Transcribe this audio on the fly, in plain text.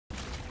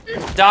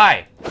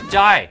Die!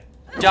 Die!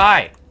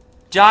 Die!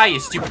 Die, you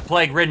stupid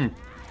plague-ridden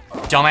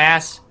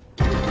dumbass!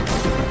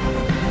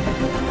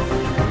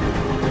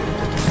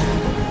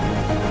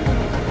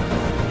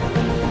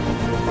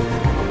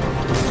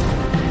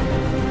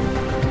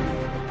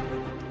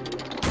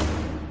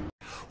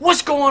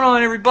 What's going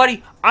on,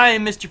 everybody? I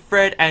am Mr.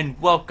 Fred, and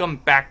welcome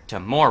back to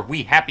more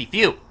We Happy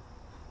Few.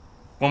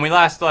 When we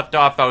last left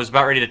off, I was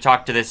about ready to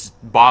talk to this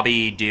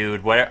Bobby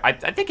dude. I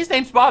think his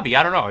name's Bobby.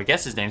 I don't know. I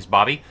guess his name's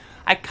Bobby.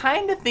 I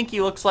kind of think he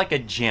looks like a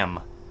Jim.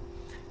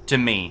 To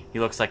me, he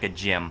looks like a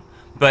Jim.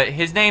 But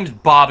his name's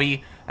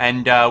Bobby,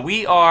 and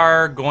we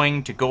are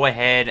going to go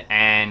ahead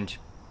and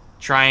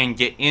try and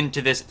get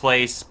into this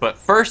place. But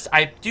first,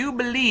 I do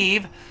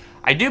believe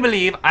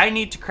I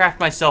need to craft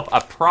myself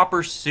a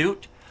proper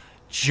suit.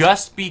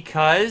 Just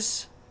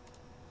because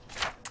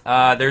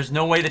there's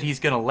no way that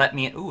he's gonna let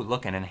me in. Ooh,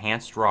 look, an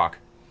enhanced rock.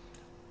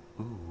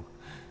 Ooh.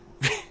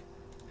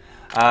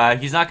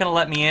 He's not gonna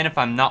let me in if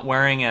I'm not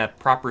wearing a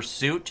proper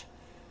suit.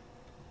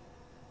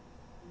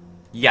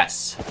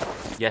 Yes.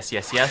 Yes,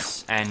 yes,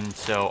 yes. And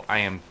so I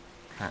am...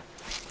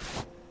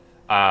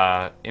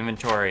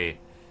 inventory.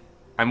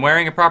 I'm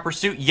wearing a proper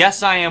suit.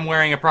 Yes, I am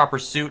wearing a proper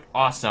suit.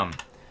 Awesome.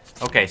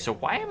 Okay, so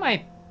why am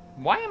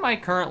I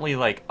currently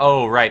like...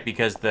 Oh, right,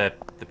 because the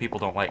people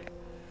don't like...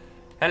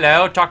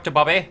 Hello, talk to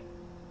Bobby.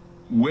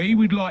 We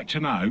would like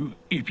to know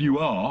if you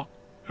are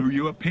who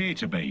you appear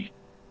to be.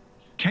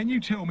 Can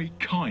you tell me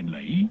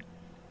kindly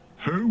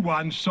who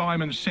won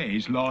Simon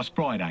Says last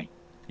Friday?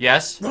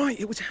 Yes. Right,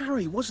 it was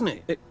Harry,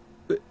 wasn't it?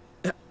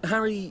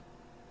 Harry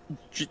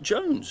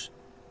Jones.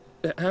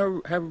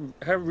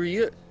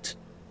 Harriet.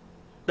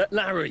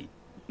 Larry.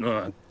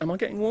 Am I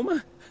getting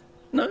warmer?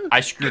 No? I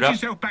screwed Get up.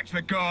 yourself back to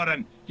the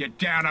garden, you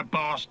downer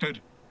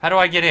bastard. How do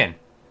I get in?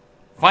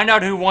 Find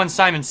out who won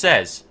Simon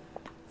Says.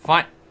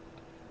 Find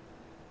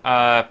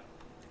out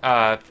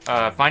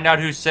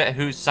who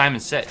Simon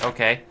said.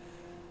 Okay.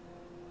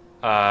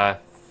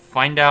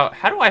 Find out.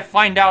 How do I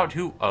find out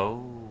who?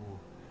 Oh.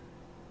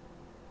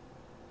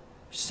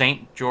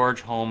 St.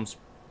 George Holmes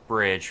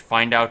Bridge.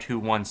 Find out who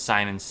won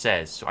Simon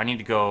Says. So I need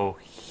to go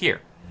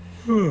here.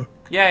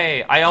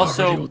 Yay! I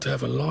also really ought to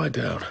have a lie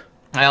down.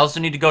 I also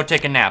need to go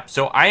take a nap.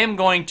 So I am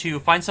going to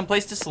find some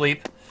place to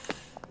sleep.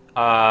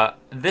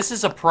 This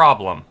is a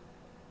problem.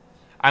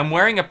 I'm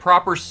wearing a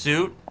proper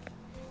suit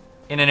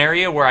in an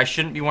area where I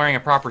shouldn't be wearing a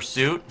proper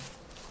suit.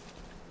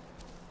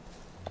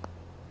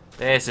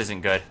 This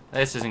isn't good.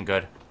 This isn't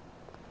good.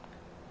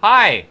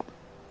 Hi.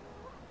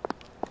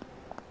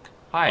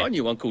 Hi. I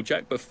knew Uncle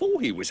Jack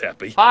before he was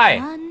happy. Hi.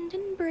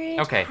 London Bridge.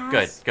 Okay,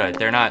 good, good.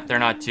 They're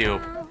not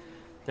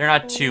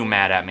too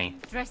mad at me.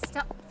 Dressed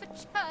up for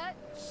church,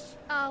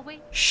 are we?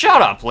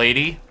 Shut up,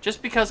 lady.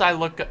 Just because I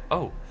look...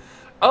 Oh.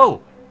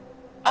 Oh.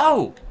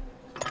 Oh.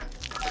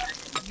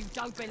 You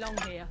don't belong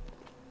here.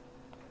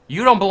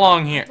 You don't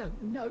belong here. I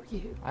don't know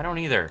you. I don't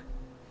either.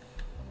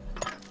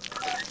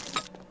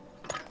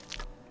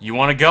 You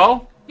want to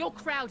go? You're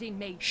crowding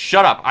me.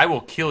 Shut up. I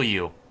will kill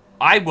you.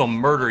 I will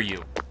murder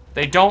you.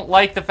 They don't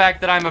like the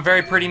fact that I'm a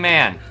very pretty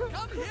man.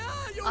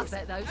 I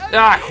bet those.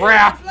 Ah,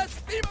 crap.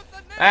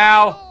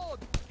 Ow.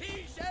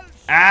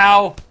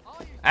 Ow.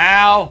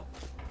 Ow.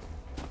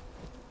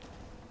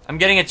 I'm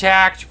getting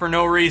attacked for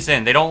no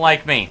reason. They don't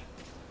like me.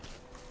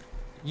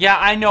 Yeah,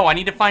 I know. I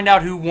need to find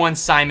out who won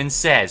Simon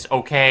Says,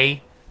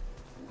 okay?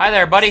 Hi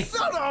there, buddy.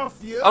 Shut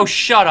off, you! Oh,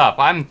 shut up.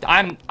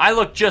 I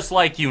look just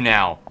like you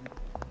now.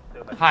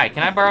 Hi,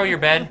 can I borrow your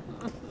bed?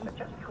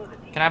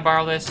 Can I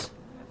borrow this?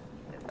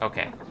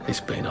 Okay.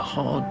 It's been a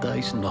hard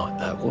day's night,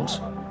 that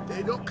was.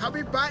 They're not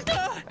coming back.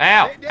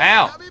 Ow,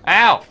 ow,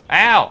 ow,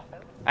 ow,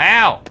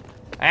 ow,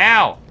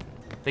 ow.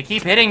 They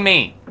keep hitting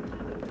me.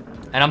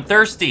 And I'm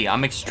thirsty.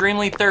 I'm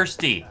extremely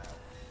thirsty.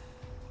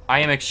 I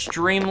am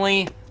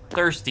extremely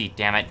thirsty.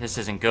 Damn it, this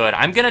isn't good.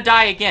 I'm gonna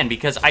die again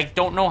because I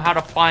don't know how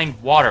to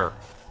find water.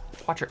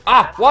 Water.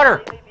 Ah,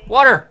 water!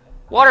 Water!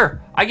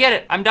 Water! I get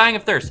it. I'm dying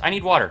of thirst. I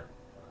need water.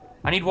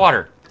 I need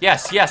water.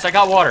 Yes, yes, I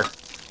got water.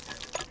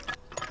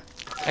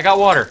 I got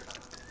water.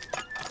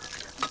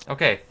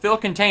 Okay, fill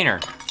container.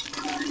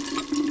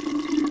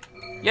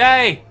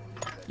 Yay!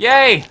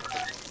 Yay!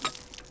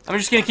 I'm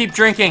just gonna keep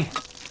drinking.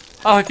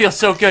 Oh, it feels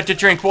so good to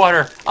drink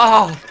water.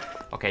 Oh!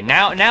 Okay,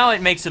 now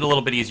it makes it a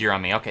little bit easier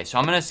on me. Okay, so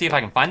I'm gonna see if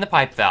I can find the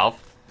pipe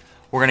valve.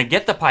 We're gonna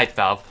get the pipe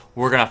valve.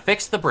 We're gonna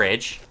fix the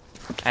bridge.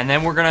 And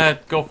then we're gonna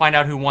go find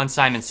out who won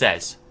Simon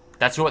Says.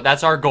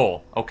 That's our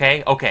goal.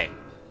 Okay? Okay.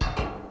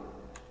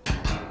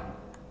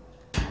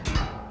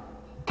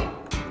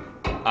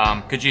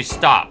 Could you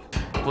stop?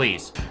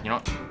 Please. You know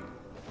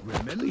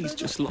what? Please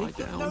just lie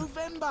down.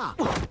 November.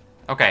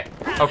 Okay.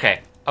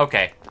 Okay.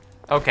 Okay.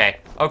 Okay.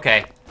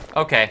 Okay.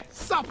 Okay.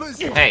 Suppers.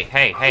 Hey, hey,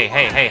 hey, hey,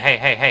 hey, hey,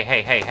 hey, hey, hey,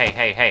 hey, hey,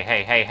 hey, hey,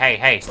 hey, hey, hey,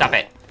 hey, stop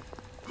it.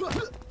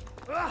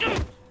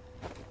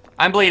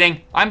 I'm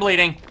bleeding. I'm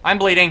bleeding. I'm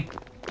bleeding.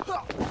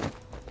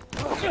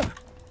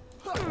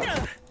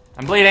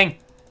 I'm bleeding.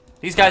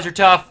 These guys are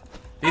tough.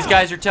 These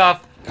guys are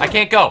tough. I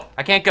can't go.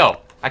 I can't go.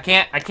 I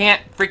can't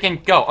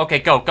freaking go. Okay,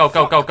 go, go,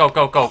 go, go, go,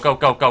 go, go, go,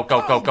 go, go, go,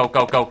 go, go, go,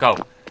 go, go, go.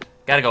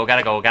 Gotta go,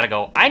 gotta go, gotta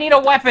go. I need a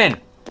weapon!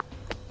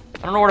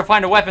 I don't know where to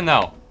find a weapon,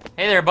 though.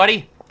 Hey there,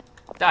 buddy.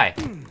 Die.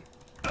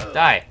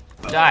 Die.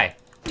 Die.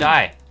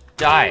 Die.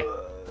 Die.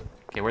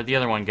 Okay, where'd the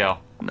other one go?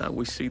 Now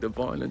we see the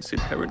violence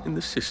inherent in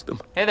the system.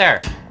 Hey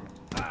there.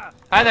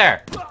 Hi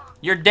there.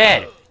 You're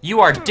dead. You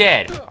are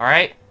dead,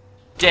 alright?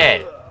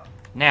 Dead.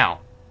 Now.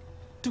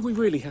 Do we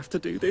really have to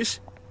do this?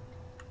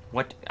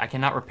 What? I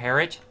cannot repair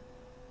it?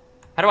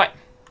 How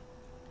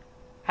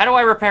do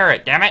I repair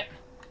it, damn it?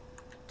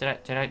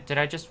 Did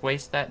I just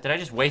waste that? Did I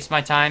just waste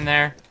my time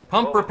there?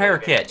 Pump repair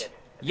kit.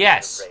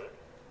 Yes.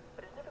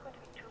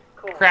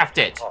 Craft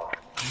it.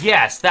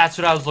 Yes, that's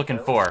what I was looking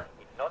for.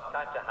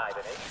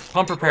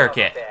 Pump repair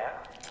kit.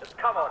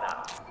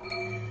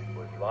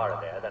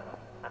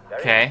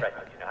 Okay.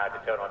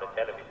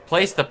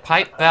 Place the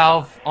pipe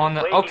valve on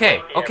the...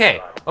 Okay,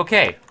 okay,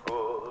 okay.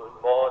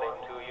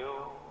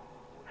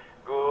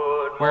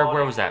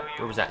 Where was that?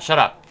 Where was that? Shut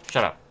up.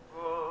 Shut up.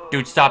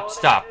 Dude, stop,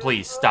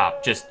 please,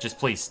 stop. Just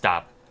please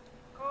stop.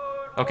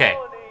 Okay.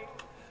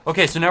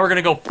 Okay, so now we're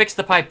gonna go fix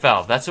the pipe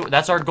valve.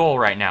 That's our goal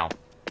right now.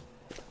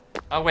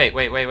 Oh, wait.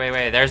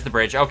 There's the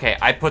bridge. Okay,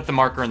 I put the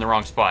marker in the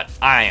wrong spot.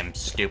 I am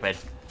stupid.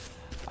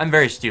 I'm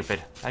very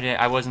stupid.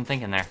 I wasn't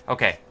thinking there.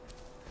 Okay.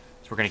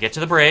 So we're gonna get to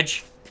the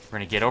bridge. We're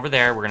gonna get over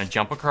there. We're gonna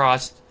jump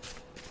across.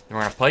 Then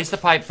we're gonna place the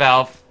pipe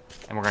valve.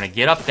 And we're gonna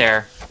get up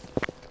there.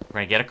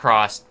 We're gonna get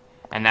across.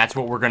 And that's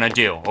what we're gonna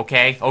do,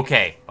 okay?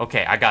 Okay,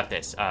 I got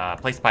this.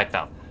 Place the pipe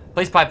valve.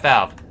 Place pipe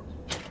valve.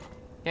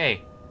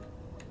 Yay.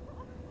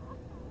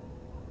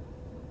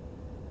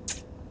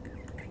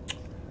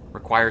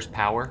 Requires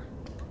power.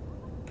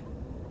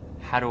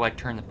 How do I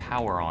turn the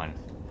power on?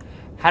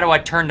 How do I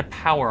turn the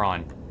power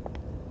on?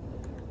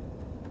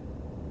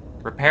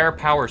 Repair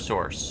power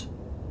source.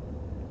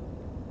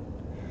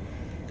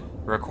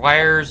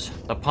 Requires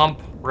the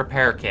pump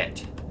repair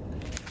kit.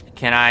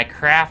 Can I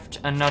craft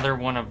another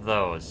one of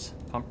those?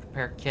 Pump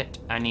repair kit,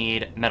 I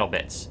need metal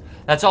bits.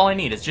 That's all I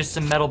need, it's just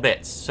some metal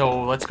bits.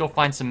 So let's go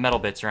find some metal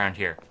bits around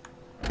here.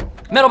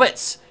 Metal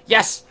bits!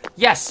 Yes!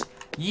 Yes!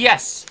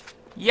 Yes!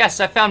 Yes,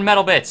 I found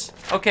metal bits.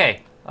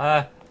 Okay,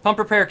 pump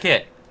repair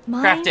kit.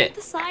 Craft it.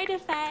 The side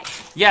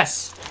effects.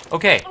 Yes!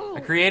 Okay, I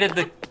created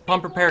the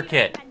pump repair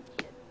kit.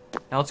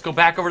 Now let's go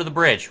back over to the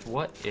bridge.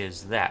 What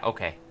is that?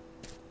 Okay.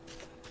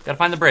 Gotta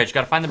find the bridge,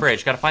 gotta find the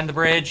bridge, gotta find the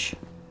bridge.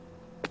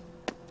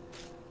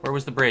 Where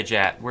was the bridge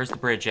at? Where's the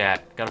bridge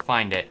at? Gotta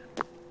find it.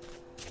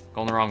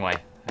 Going the wrong way.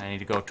 I need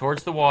to go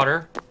towards the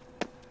water.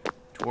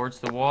 Towards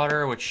the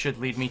water, which should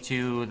lead me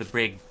to the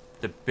big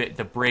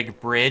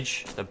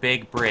bridge. The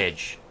big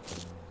bridge.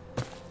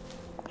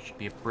 Should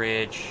be a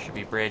bridge. Should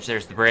be a bridge.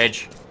 There's the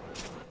bridge.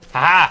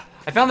 Haha!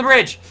 I found the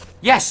bridge!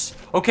 Yes!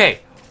 Okay,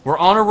 we're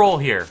on a roll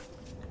here.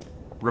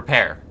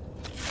 Repair.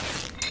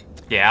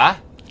 Yeah?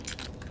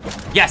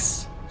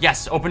 Yes!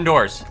 Yes, open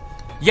doors.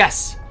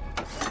 Yes!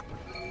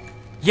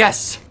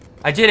 Yes!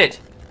 I did it!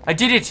 I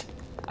did it!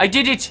 I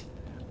did it!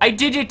 I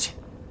did it!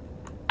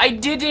 I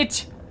did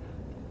it!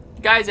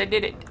 Guys, I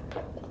did it!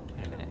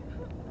 Wait a minute.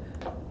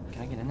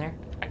 Can I get in there?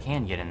 I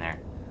can get in there.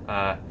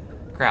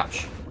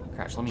 Crouch.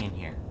 Crouch, let me in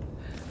here.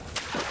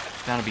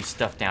 There's gotta be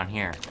stuff down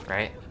here,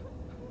 right?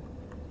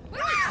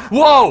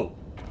 Whoa!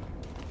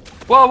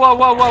 Whoa, whoa,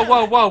 whoa, whoa,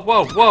 whoa, whoa,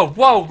 whoa, whoa,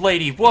 whoa,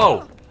 lady,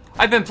 whoa!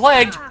 I've been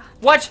plagued!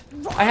 What?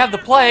 I have the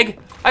plague!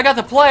 I got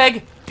the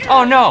plague!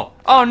 Oh no!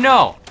 Oh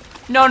no!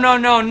 No, no,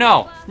 no,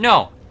 no,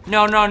 no,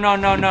 no, no, no,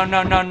 no, no, no,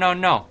 no, no,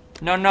 no,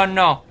 no, no,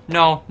 no,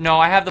 no, no,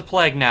 I have the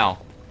plague now.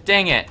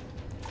 Dang it.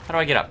 How do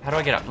I get up? How do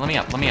I get up? Let me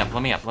up, let me up,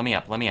 let me up, let me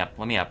up, let me up,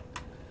 let me up.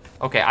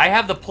 Okay, I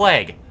have the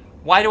plague.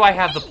 Why do I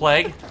have the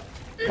plague?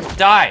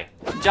 Die,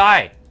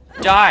 die,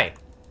 die,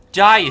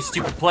 die, you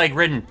stupid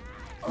plague-ridden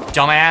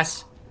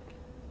dumbass.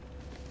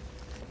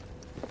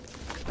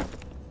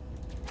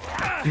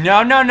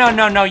 No, no, no,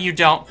 no, no, you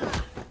don't.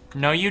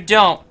 No, you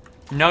don't.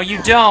 No,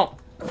 you don't.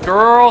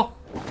 Girl.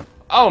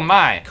 Oh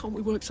my! Can't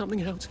we work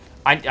something out?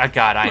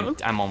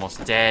 I'm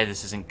almost dead.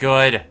 This isn't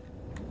good.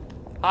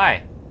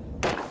 Hi.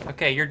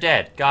 Okay, you're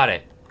dead. Got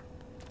it.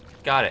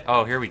 Got it.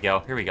 Oh, here we go.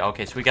 Here we go.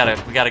 Okay, so we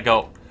gotta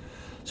go.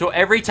 So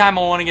every time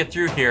I want to get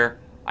through here,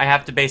 I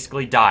have to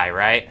basically die,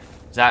 right?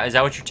 Is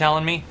that what you're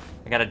telling me?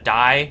 I gotta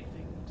die.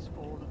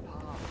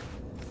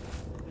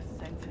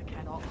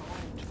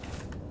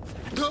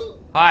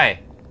 Hi.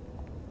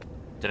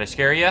 Did I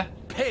scare you?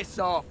 Piss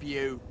off,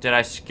 you. Did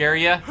I scare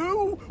you?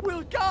 Who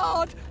will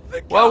guard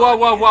the Whoa, whoa,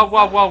 whoa, whoa,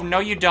 whoa, whoa! No,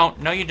 you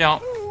don't. No, you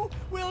don't. Who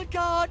will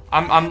guard?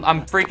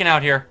 I'm freaking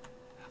out here.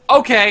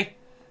 Okay,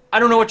 I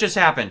don't know what just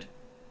happened.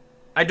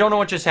 I don't know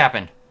what just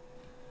happened.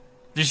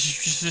 This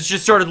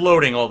just started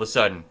loading all of a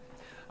sudden.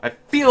 I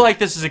feel like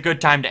this is a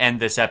good time to end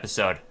this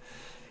episode.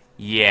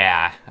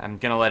 Yeah, I'm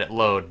gonna let it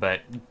load,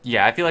 but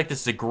yeah, I feel like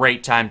this is a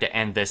great time to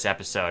end this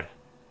episode.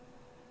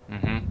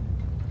 Mm-hmm.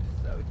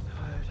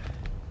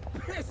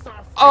 Piss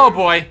off. Oh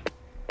boy.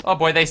 Oh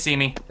boy, they see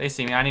me. They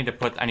see me. I need to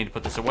put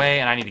this away,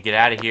 and I need to get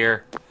out of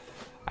here.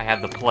 I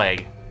have the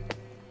plague.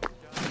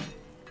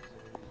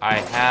 I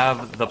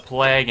have the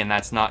plague, and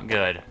that's not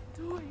good.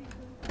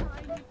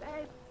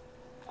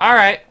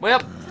 Alright,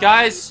 well,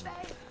 guys,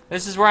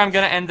 this is where I'm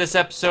gonna end this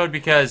episode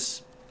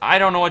because I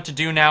don't know what to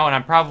do now, and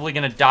I'm probably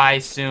gonna die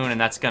soon, and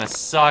that's gonna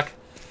suck.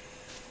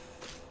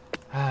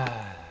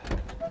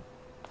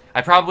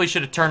 I probably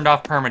should have turned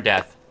off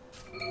permadeath.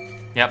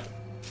 Yep.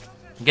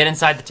 Get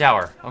inside the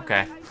tower.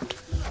 Okay.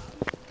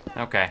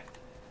 Okay.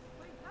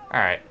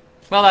 Alright.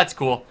 Well, that's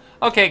cool.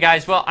 Okay,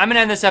 guys. Well, I'm gonna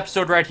end this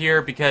episode right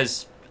here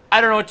because I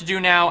don't know what to do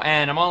now,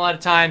 and I'm all out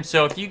of time.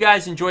 So if you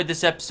guys enjoyed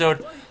this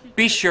episode,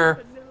 be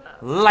sure,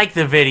 like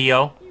the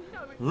video,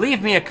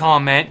 leave me a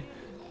comment.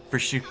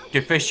 What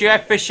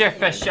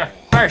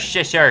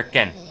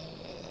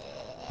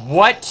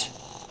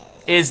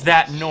is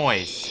that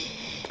noise?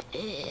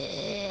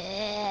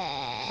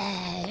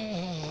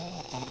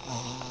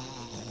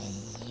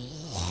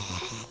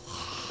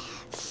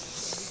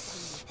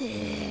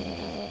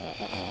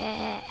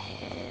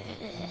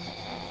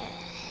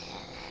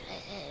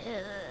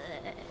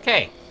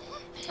 Okay.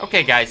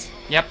 Okay, guys.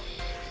 Yep.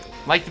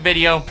 Like the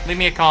video, leave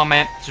me a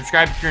comment,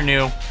 subscribe if you're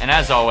new, and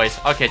as always,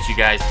 I'll catch you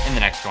guys in the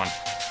next one.